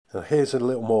Now here's a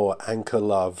little more Anchor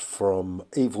love from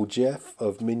Evil Jeff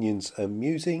of Minions and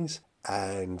Musings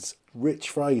and Rich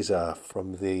Fraser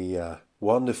from the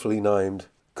wonderfully named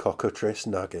Cockatrice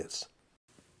Nuggets.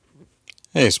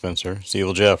 Hey Spencer, it's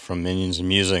Evil Jeff from Minions and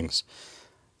Musings.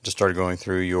 Just started going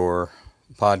through your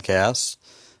podcasts,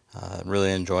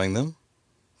 really enjoying them.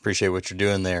 Appreciate what you're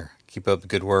doing there. Keep up the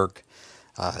good work.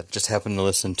 Just happened to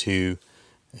listen to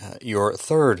your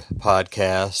third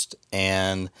podcast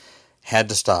and had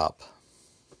to stop.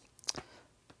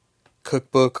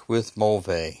 Cookbook with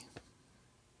Mulvey.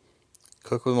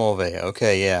 Cook with Mulvey.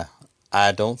 Okay, yeah.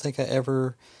 I don't think I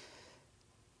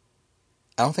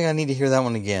need to hear that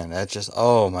one again. That's just,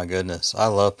 oh my goodness. I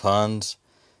love puns,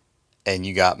 and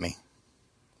you got me.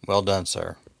 Well done,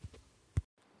 sir.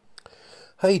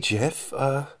 Hey Jeff,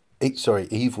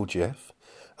 Evil Jeff.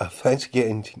 Thanks for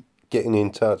getting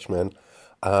in touch, man.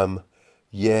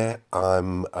 Yeah,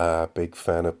 I'm a big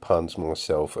fan of puns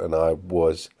myself, and I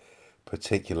was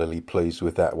particularly pleased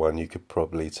with that one, you could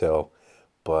probably tell.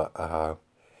 But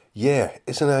yeah,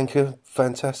 isn't Anchor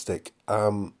fantastic?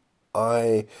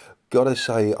 I gotta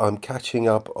say, I'm catching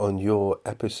up on your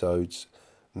episodes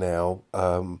now.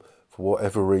 For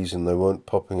whatever reason, they weren't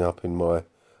popping up in my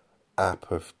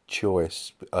app of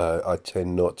choice. I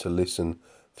tend not to listen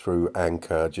through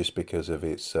Anchor just because of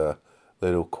its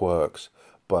little quirks.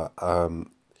 But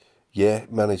yeah,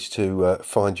 managed to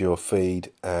find your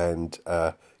feed and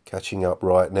catching up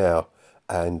right now.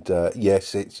 And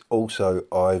yes, it's also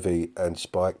Ivy and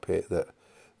Spike Pit that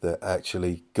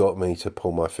actually got me to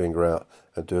pull my finger out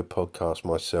and do a podcast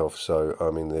myself. So,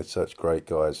 I mean, they're such great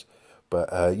guys.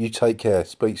 But you take care.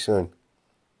 Speak soon.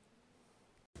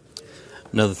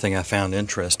 Another thing I found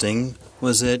interesting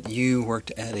was that you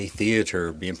worked at a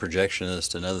theater, being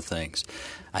projectionist and other things.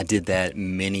 I did that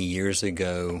many years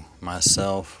ago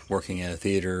myself, working at a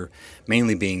theater,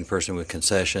 mainly being the person with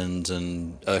concessions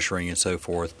and ushering and so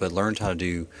forth, but learned how to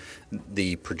do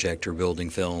the projector building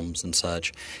films and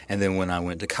such. And then when I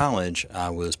went to college, I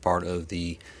was part of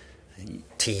the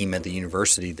team at the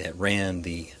university that ran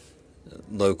the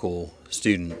local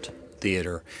student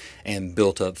theater and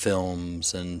built up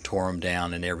films and tore them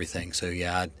down and everything. So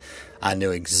yeah, I know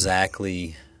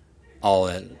exactly all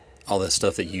that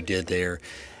stuff that you did there,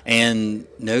 and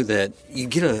know that you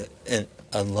get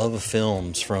a love of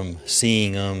films from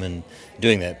seeing them and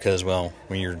doing that, because, well,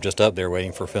 when you're just up there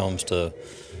waiting for films to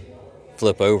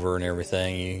flip over and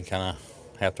everything, you kind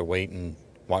of have to wait and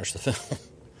watch the film.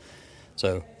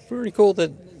 So pretty cool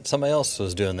that somebody else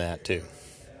was doing that too.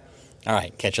 All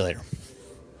right, catch you later.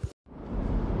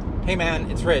 Hey man,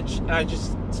 it's Rich. I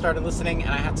just started listening,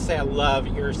 and I have to say I love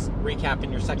your recap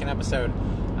in your second episode.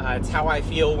 It's how I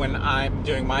feel when I'm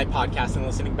doing my podcast and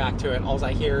listening back to it. All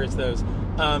I hear is those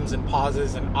ums and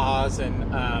pauses and ahs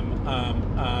and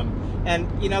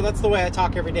and you know, that's the way I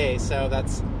talk every day, so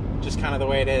that's just kind of the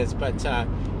way it is. But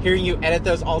hearing you edit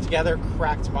those all together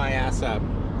cracked my ass up.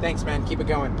 Thanks, man. Keep it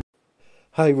going.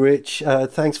 Hi, Rich.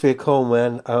 Thanks for your call,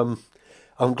 man.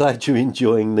 I'm glad you're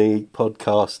enjoying the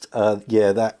podcast.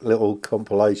 Yeah, that little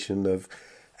compilation of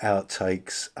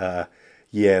outtakes.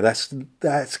 Yeah,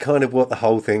 that's kind of what the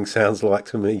whole thing sounds like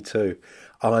to me too.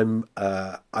 I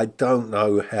don't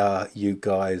know how you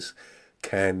guys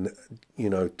can,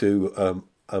 do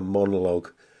a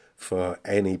monologue for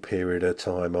any period of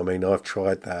time. I mean, I've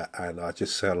tried that and I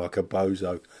just sound like a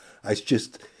bozo. It's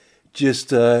just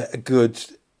good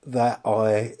that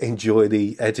I enjoy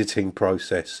the editing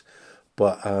process.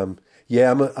 But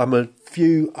yeah, I'm a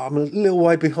little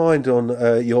way behind on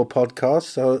your podcast,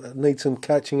 so I need some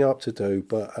catching up to do.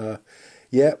 But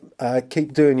yeah,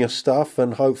 keep doing your stuff,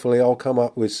 and hopefully I'll come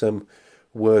up with some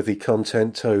worthy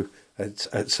content too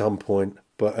at some point.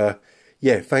 But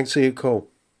yeah, thanks for your call.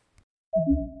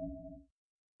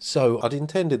 So I'd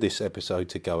intended this episode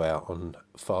to go out on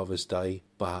Father's Day,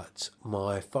 but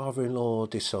my father-in-law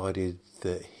decided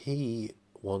that he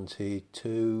wanted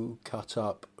to cut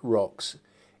up rocks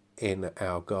in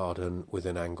our garden with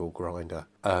an angle grinder,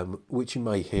 which you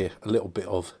may hear a little bit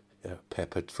of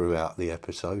peppered throughout the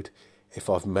episode. If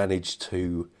I've managed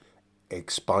to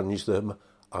expunge them,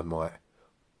 I might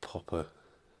pop a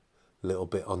little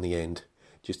bit on the end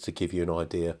just to give you an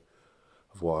idea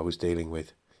of what I was dealing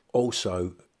with.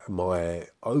 Also, my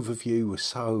overview was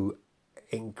so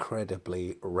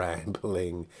incredibly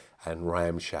rambling and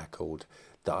ramshackled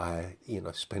that I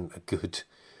spent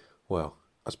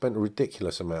a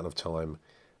ridiculous amount of time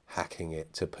hacking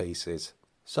it to pieces.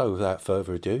 So without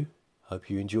further ado, hope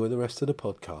you enjoy the rest of the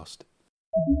podcast.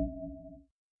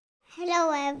 Hello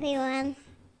everyone.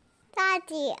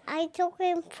 Daddy, I'm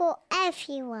talking for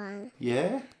everyone.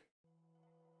 Yeah?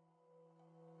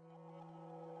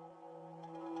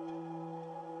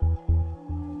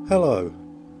 Hello,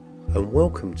 and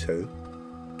welcome to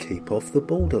Keep Off the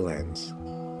Borderlands,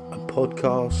 a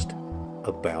podcast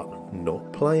about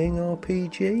not playing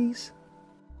RPGs.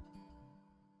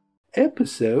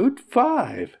 Episode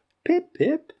 5, Pip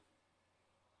Pip.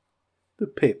 The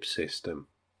Pip System.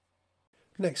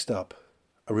 Next up,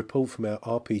 a report from our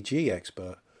RPG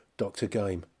expert, Dr.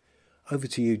 Game. Over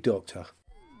to you, Doctor.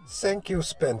 Thank you,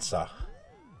 Spencer.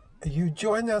 You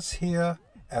join us here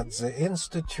at the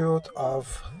Institute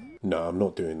of... No, I'm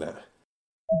not doing that.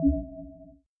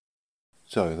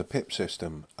 So, the Pip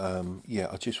System.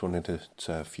 I just wanted to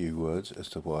say a few words as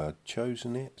to why I'd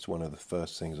chosen it. It's one of the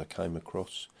first things I came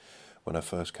across when I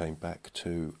first came back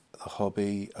to the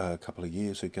hobby a couple of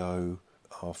years ago,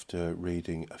 after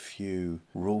reading a few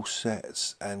rule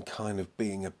sets and kind of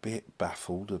being a bit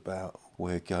baffled about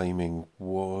where gaming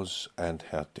was and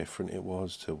how different it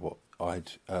was to what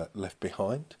I'd left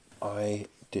behind. I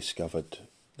discovered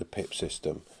the Pip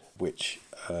System, which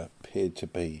appeared to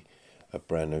be a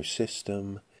brand new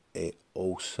system. It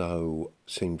also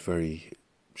seemed very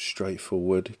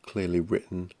straightforward, clearly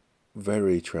written,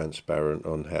 very transparent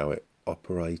on how it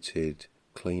operated,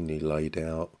 cleanly laid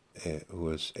out.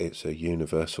 It's a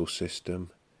universal system,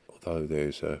 although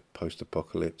there's a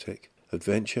post-apocalyptic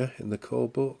adventure in the core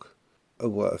book.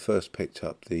 When I first picked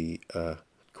up the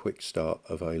Quick Start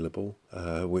available,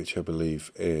 which I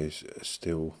believe is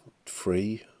still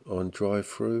free on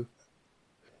drive-through.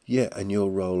 Yeah, and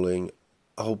you're rolling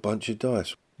a whole bunch of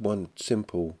dice. One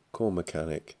simple core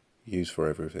mechanic used for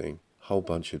everything. Whole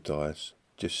bunch of dice.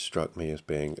 Just struck me as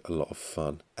being a lot of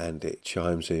fun, and it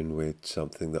chimes in with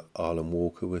something that Alan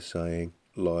Walker was saying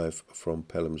live from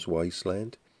Pelham's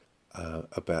Wasteland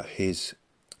about his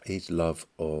love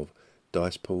of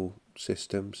dice pool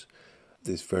systems.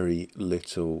 There's very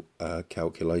little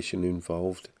calculation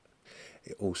involved.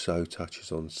 It also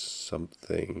touches on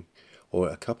something, or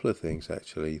a couple of things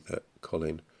actually, that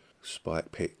Colin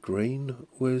Spike Pit Green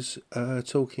was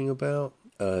talking about.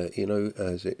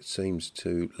 As it seems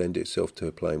to lend itself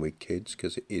to playing with kids,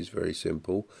 because it is very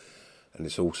simple, and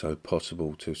it's also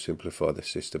possible to simplify the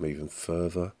system even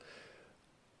further.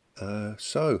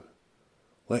 So,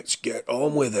 let's get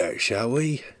on with it, shall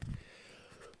we?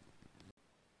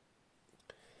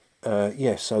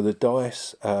 So the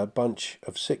dice, a bunch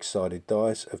of 6-sided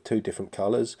dice of 2 different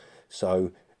colours.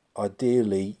 So,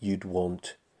 ideally, you'd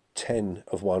want 10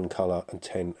 of one colour and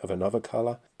 10 of another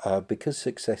colour. Because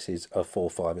successes are 4,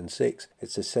 5 and 6,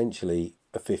 it's essentially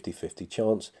a 50-50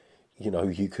 chance.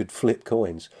 You could flip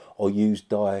coins or use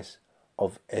dice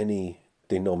of any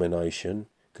denomination,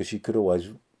 because you could always,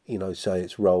 say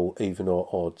it's roll even or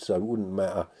odd. So it wouldn't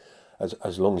matter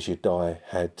as long as your die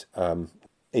had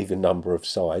even number of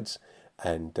sides.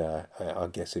 And I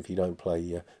guess if you don't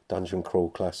play Dungeon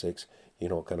Crawl Classics, you're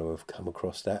not going to have come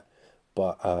across that.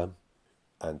 But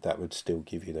and that would still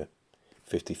give you the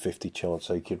 50-50 chance,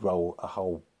 so you could roll a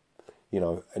whole,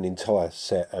 an entire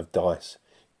set of dice,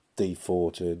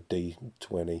 D4 to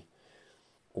D20,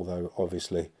 although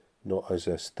obviously not as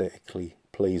aesthetically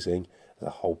pleasing as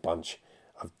a whole bunch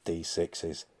of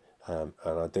D6s, and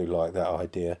I do like that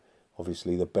idea.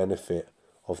 Obviously the benefit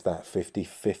of that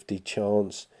 50-50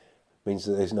 chance means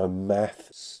that there's no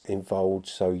maths involved,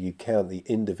 so you count the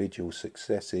individual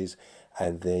successes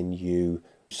and then you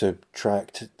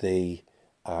subtract the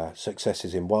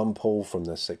successes in one pool from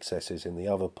the successes in the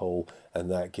other pool, and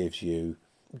that gives you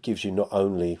not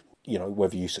only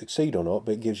whether you succeed or not,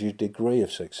 but it gives you a degree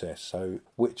of success, so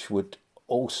which would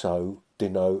also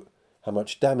denote how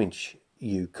much damage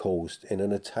you caused in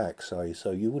an attack, so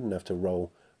you wouldn't have to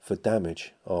roll for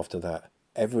damage after that.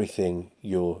 Everything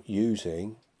you're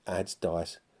using adds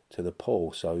dice to the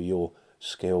pool, so your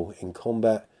skill in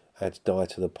combat adds die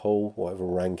to the pool, whatever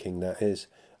ranking that is.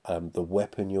 The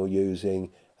weapon you're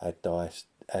using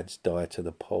adds die to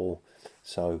the pool,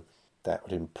 so that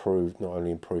would not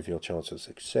only improve your chance of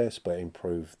success, but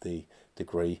improve the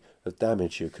degree of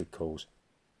damage you could cause.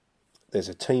 There's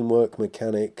a teamwork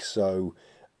mechanic, so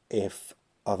if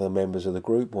other members of the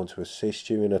group want to assist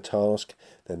you in a task,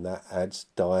 then that adds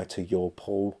die to your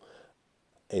pool.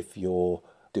 If you're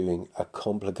doing a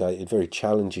complicated, very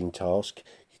challenging task,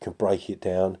 you can break it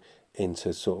down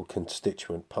into sort of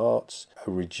constituent parts,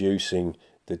 reducing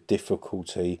the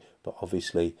difficulty, but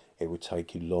obviously it would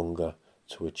take you longer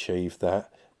to achieve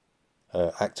that.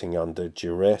 Acting under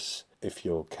duress, if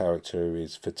your character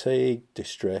is fatigued,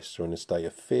 distressed, or in a state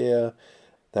of fear,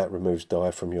 that removes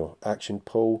die from your action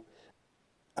pool.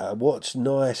 What's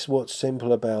nice, what's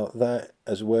simple about that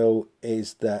as well,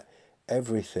 is that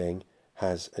everything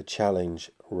has a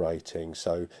challenge rating.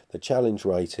 So the challenge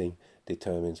rating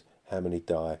determines how many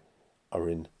die are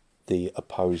in the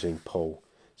opposing pool.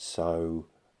 So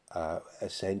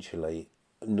essentially,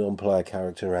 a non-player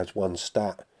character has one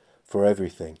stat for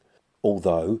everything.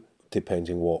 Although,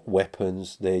 depending what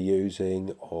weapons they're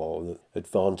using or the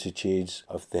advantages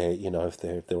of their, if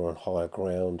they're on higher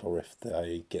ground or if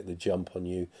they get the jump on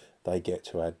you, they get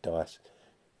to add dice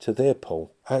to their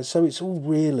pool. So it's all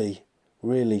really,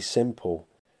 really simple.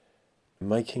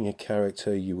 Making a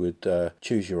character, you would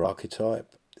choose your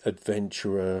archetype: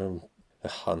 adventurer, a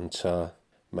hunter,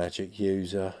 magic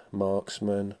user,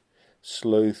 marksman,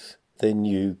 sleuth. Then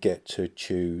you get to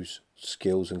choose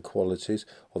skills and qualities.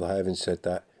 Although having said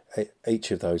that,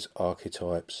 each of those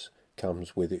archetypes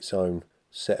comes with its own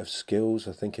set of skills.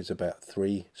 I think it's about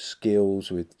 3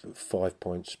 skills with 5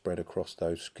 points spread across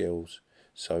those skills.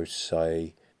 So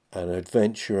say an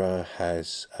adventurer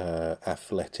has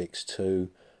athletics 2,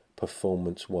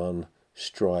 performance 1,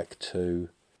 strike 2,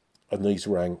 and these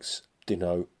ranks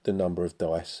denote the number of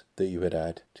dice that you would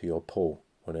add to your pool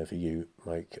whenever you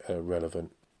make a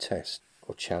relevant test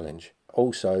or challenge.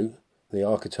 Also, the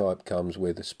archetype comes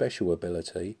with a special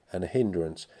ability and a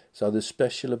hindrance. So the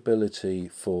special ability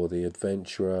for the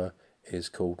adventurer is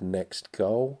called Next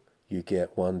Goal. You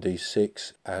get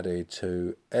 1d6 added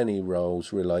to any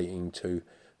rolls relating to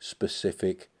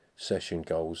specific session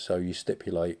goals. So you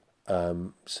stipulate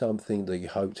something that you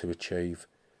hope to achieve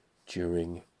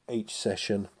during each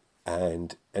session,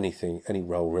 and any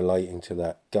roll relating to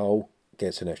that goal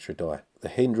gets an extra die. The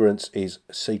hindrance is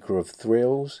Seeker of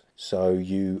Thrills, so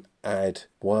you add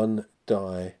 1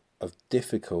 die of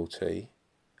difficulty,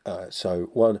 so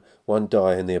one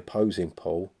die in the opposing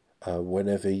pool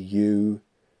whenever you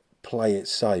play it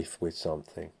safe with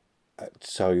something.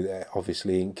 So that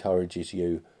obviously encourages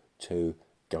you to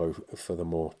go for the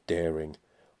more daring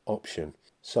option.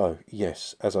 So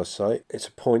yes, as I say, it's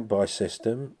a point buy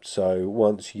system. So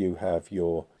once you have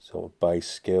your sort of base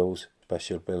skills,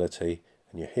 special ability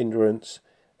and your hindrance,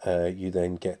 you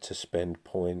then get to spend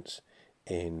points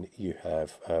in, you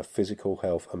have physical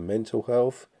health and mental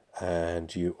health,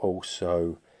 and you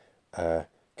also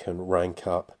can rank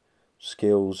up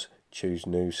skills, choose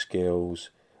new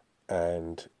skills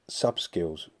and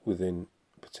sub-skills within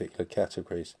particular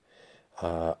categories.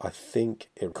 I think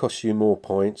it costs you more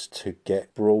points to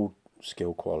get broad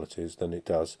skill qualities than it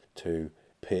does to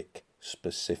pick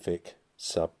specific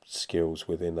sub-skills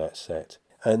within that set.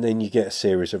 And then you get a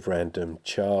series of random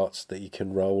charts that you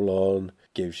can roll on.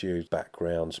 Gives you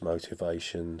backgrounds,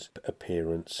 motivations,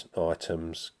 appearance,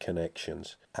 items,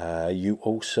 connections. You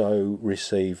also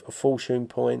receive fortune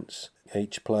points.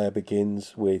 Each player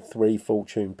begins with 3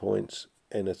 fortune points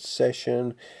in a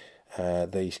session.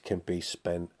 These can be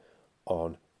spent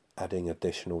on adding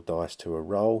additional dice to a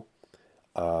roll,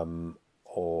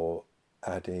 or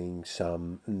adding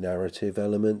some narrative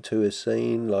element to a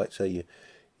scene, like say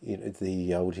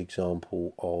the old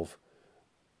example of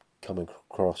coming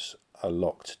across a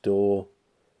locked door,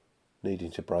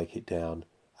 needing to break it down,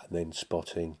 and then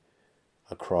spotting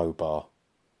a crowbar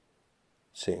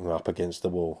sitting up against the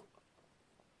wall.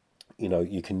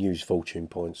 You can use fortune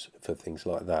points for things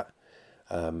like that.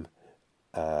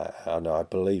 And I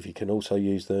believe you can also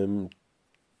use them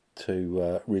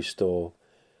to restore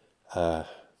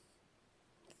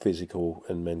physical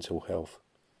and mental health.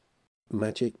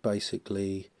 Magic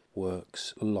basically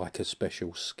works like a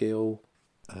special skill.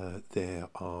 There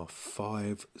are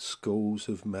 5 schools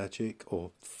of magic,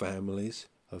 or families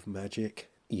of magic.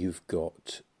 You've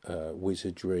got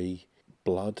wizardry,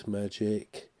 blood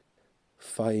magic,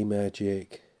 fey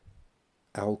magic,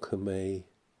 alchemy,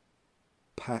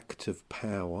 pact of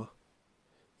power,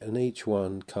 and each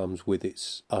one comes with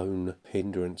its own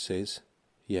hindrances.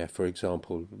 For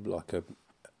example, like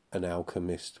an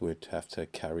alchemist would have to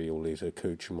carry all his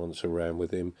accoutrements around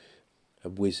with him. A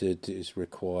wizard is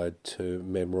required to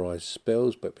memorize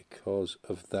spells, but because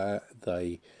of that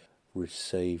they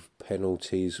receive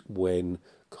penalties when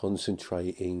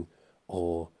concentrating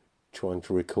or trying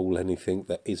to recall anything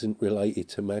that isn't related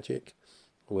to magic,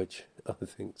 which I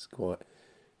think is quite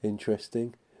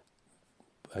interesting.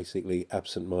 Basically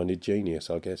absent-minded genius,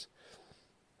 I guess.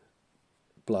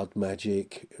 Blood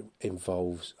magic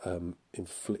involves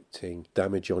inflicting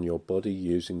damage on your body,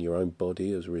 using your own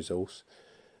body as a resource.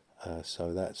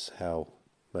 So that's how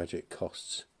magic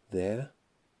costs there.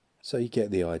 So you get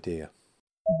the idea.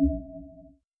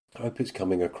 I hope it's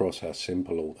coming across how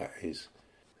simple all that is.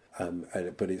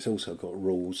 But it's also got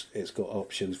rules. It's got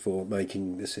options for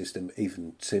making the system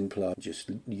even simpler,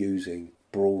 just using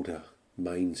broader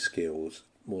main skills,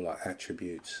 more like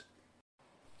attributes.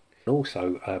 And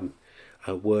also,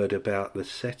 a word about the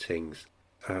settings.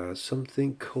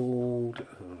 Something called...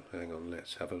 hang on,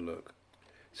 let's have a look.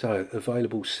 So,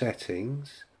 available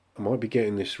settings. I might be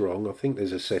getting this wrong. I think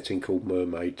there's a setting called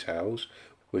Mermaid Tales,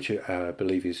 which I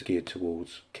believe is geared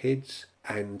towards kids,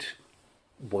 and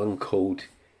one called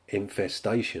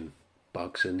Infestation,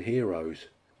 Bugs and Heroes,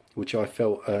 which I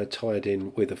felt tied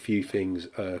in with a few things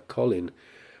Colin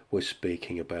was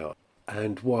speaking about.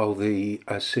 And while the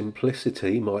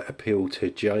simplicity might appeal to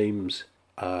James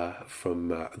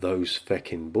from those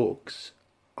feckin' books,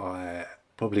 I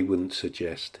probably wouldn't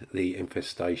suggest the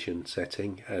Infestation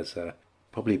setting as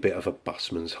probably a bit of a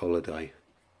busman's holiday.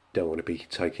 Don't want to be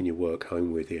taking your work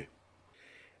home with you.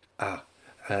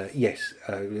 Yes,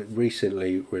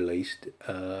 recently released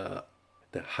the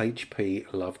H.P.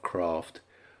 Lovecraft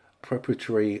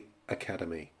Preparatory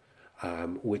Academy,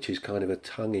 which is kind of a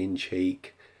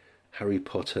tongue-in-cheek Harry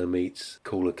Potter meets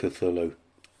Call of Cthulhu,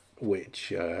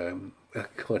 which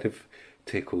kind of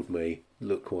tickled me,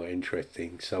 looked quite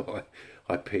interesting, so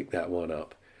I picked that one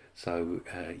up. So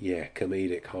yeah,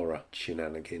 comedic horror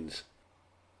shenanigans.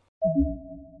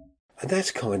 And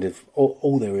that's kind of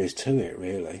all there is to it,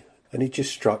 really. And it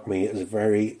just struck me as a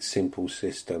very simple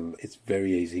system. It's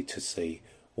very easy to see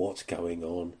what's going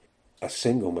on. A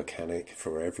single mechanic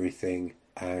for everything,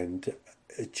 and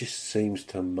it just seems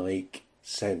to make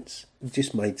sense. It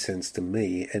just made sense to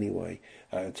me anyway,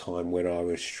 at a time when I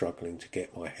was struggling to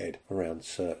get my head around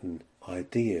certain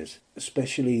ideas.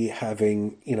 Especially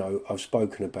having, I've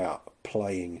spoken about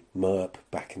playing MERP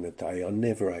back in the day. I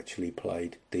never actually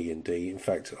played D&D. In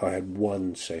fact, I had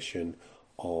one session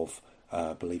of,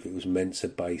 I believe it was Mensa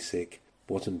Basic.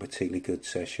 Wasn't a particularly good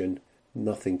session.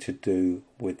 Nothing to do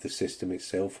with the system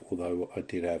itself, although I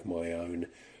did have my own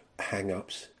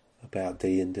hang-ups about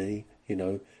D&D,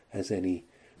 as any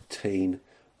teen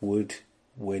would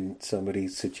when somebody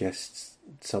suggests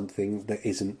something that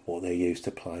isn't what they're used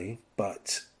to playing.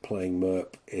 But playing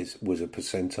MERP was a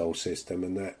percentile system,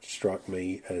 and that struck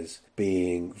me as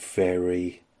being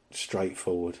very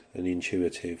straightforward and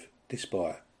intuitive,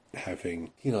 despite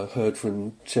having, heard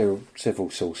from several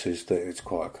sources that it's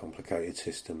quite a complicated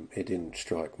system. It didn't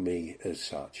strike me as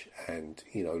such. And,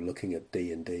 looking at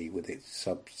D&D with its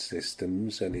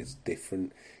subsystems and its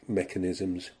different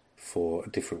mechanisms for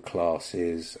different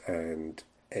classes, and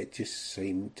it just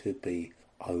seemed to be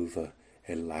over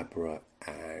elaborate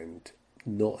and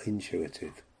not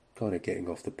intuitive. Kind of getting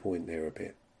off the point there a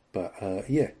bit. But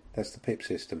yeah, that's the Pip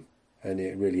system, and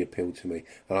it really appealed to me.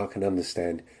 And I can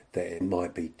understand that it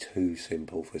might be too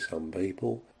simple for some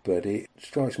people, but it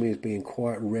strikes me as being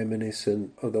quite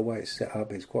reminiscent of the way it's set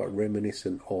up. It's quite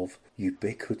reminiscent of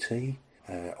Ubiquity.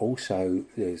 Also,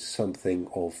 there's something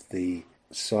of the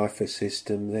cipher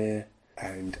system there,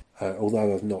 and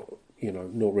although I'm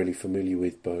not really familiar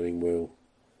with Burning Wheel,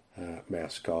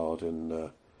 Mouse Guard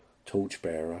and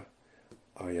Torchbearer,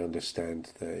 I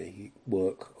understand they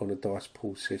work on a dice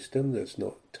pool system that's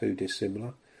not too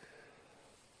dissimilar.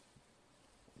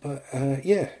 But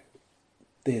yeah,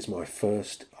 there's my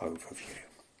first overview.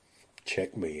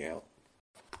 Check me out.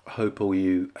 I hope all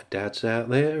you dads out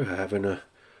there are having a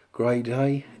great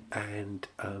day, and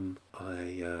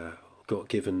I got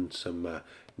given some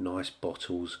nice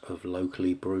bottles of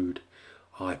locally brewed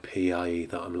IPA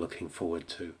that I'm looking forward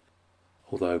to.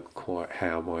 Although quite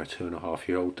how my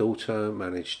 2.5-year-old daughter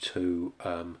managed to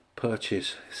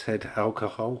purchase said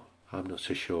alcohol, I'm not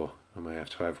so sure. I may have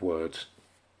to have words.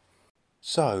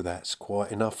 So that's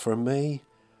quite enough from me.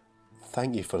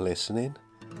 Thank you for listening.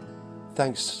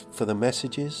 Thanks for the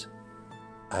messages.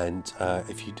 And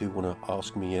if you do want to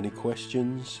ask me any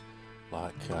questions,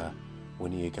 like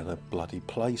when are you going to bloody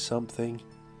play something,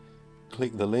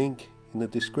 click the link in the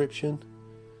description.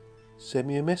 Send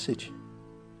me a message.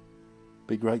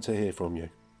 Be great to hear from you.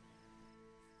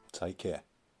 Take care.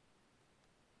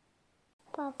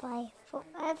 Bye-bye for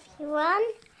everyone.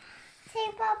 Say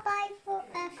bye-bye for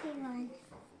everyone.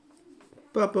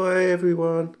 Bye-bye,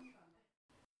 everyone.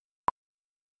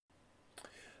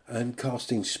 And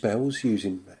casting spells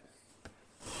using...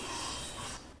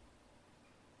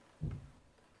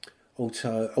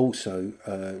 Also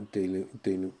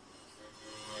dealing...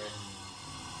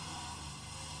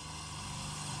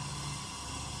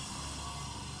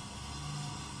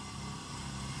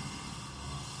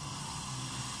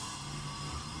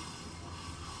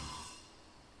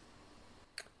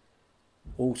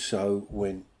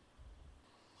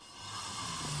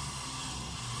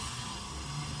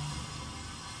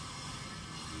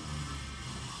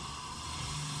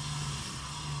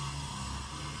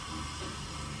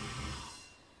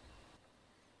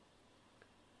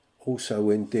 Also,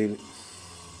 when dealing